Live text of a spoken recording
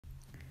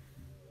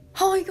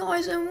Hi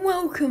guys, and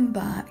welcome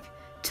back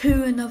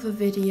to another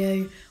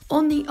video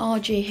on the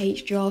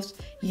RJH Drafts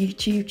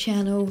YouTube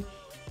channel.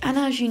 And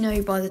as you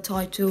know by the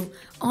title,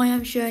 I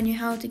am showing you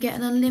how to get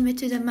an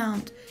unlimited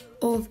amount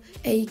of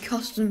a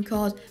custom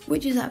card,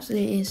 which is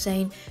absolutely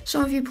insane.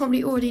 Some of you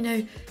probably already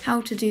know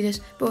how to do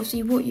this, but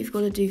obviously what you've got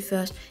to do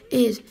first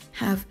is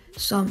have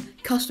some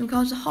custom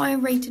cards. The higher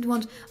rated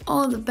ones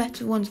are the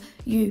better ones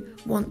you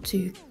want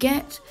to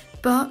get,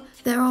 but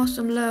there are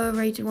some lower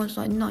rated ones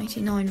like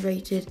 99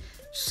 rated,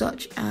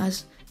 such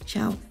as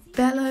Ciao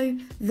Bello,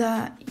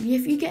 that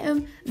if you get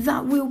them,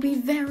 that will be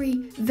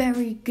very,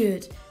 very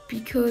good,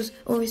 because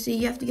obviously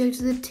you have to go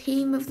to the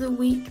Team of the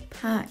Week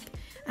pack.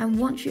 And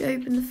once you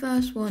open the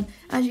first one,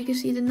 as you can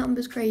see, the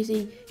number's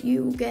crazy.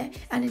 You will get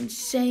an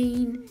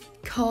insane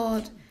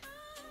card.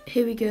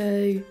 Here we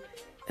go.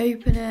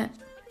 Open it.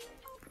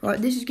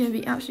 Right, this is going to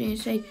be absolutely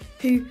insane.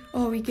 Who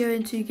are we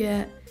going to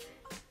get?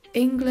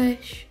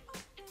 English,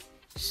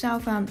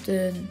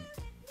 Southampton,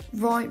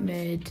 right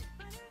mid.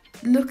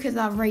 Look at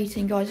that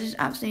rating, guys. This is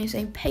absolutely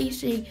insane.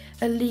 Pacey,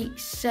 elite,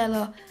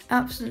 seller,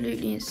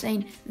 absolutely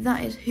insane.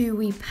 That is who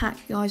we pack,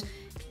 guys.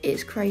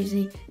 It's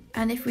crazy.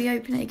 And if we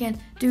open it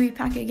again, do we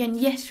pack it again?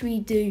 Yes,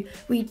 we do.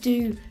 We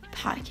do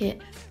pack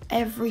it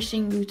every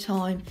single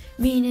time,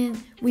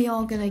 meaning we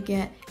are going to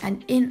get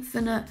an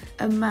infinite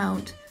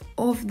amount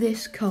of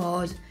this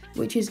card,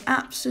 which is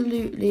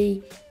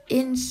absolutely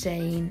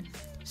insane.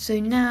 So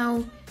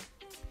now,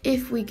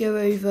 if we go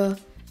over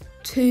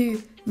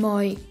to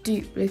my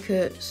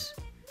duplicates,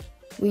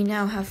 we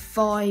now have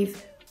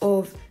 5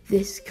 of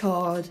this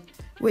card,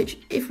 which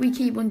if we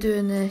keep on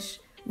doing this,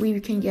 we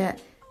can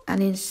get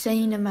an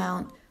insane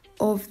amount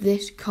of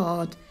this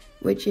card,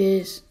 which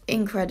is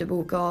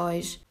incredible,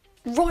 guys.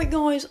 Right,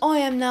 guys, I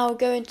am now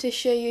going to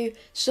show you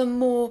some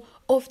more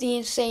of the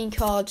insane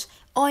cards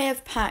I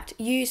have packed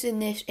using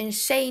this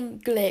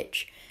insane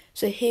glitch.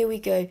 So here we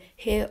go.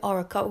 Here are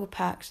a couple of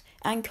packs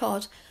and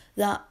cards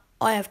that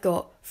I have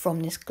got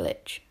from this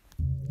glitch.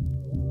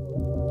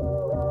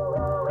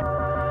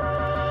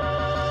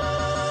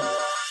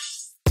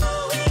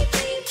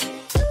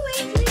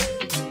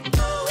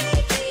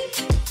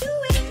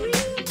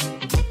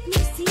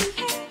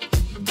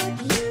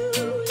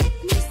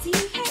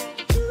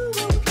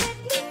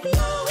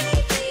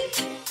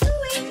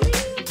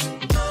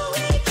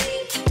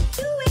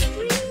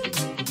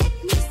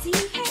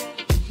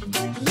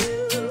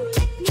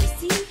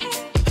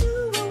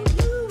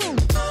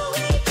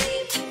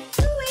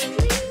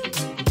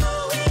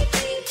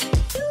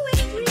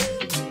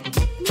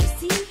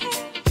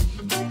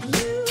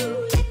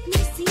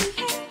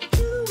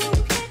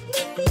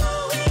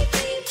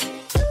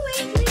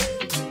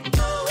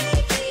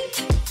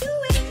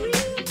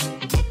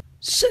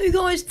 So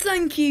guys,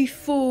 thank you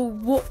for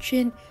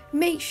watching.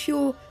 Make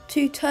sure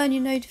to turn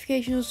your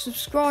notifications on,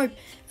 subscribe,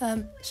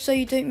 so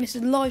you don't miss a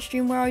live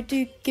stream where I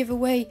do give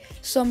away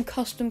some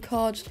custom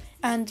cards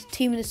and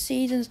Team of the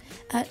Seasons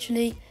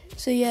actually.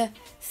 So yeah,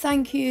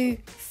 thank you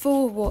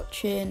for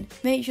watching.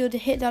 Make sure to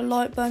hit that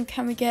like button.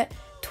 Can we get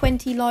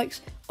 20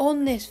 likes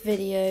on this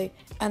video?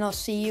 And I'll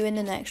see you in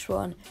the next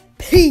one.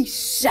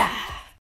 Peace out.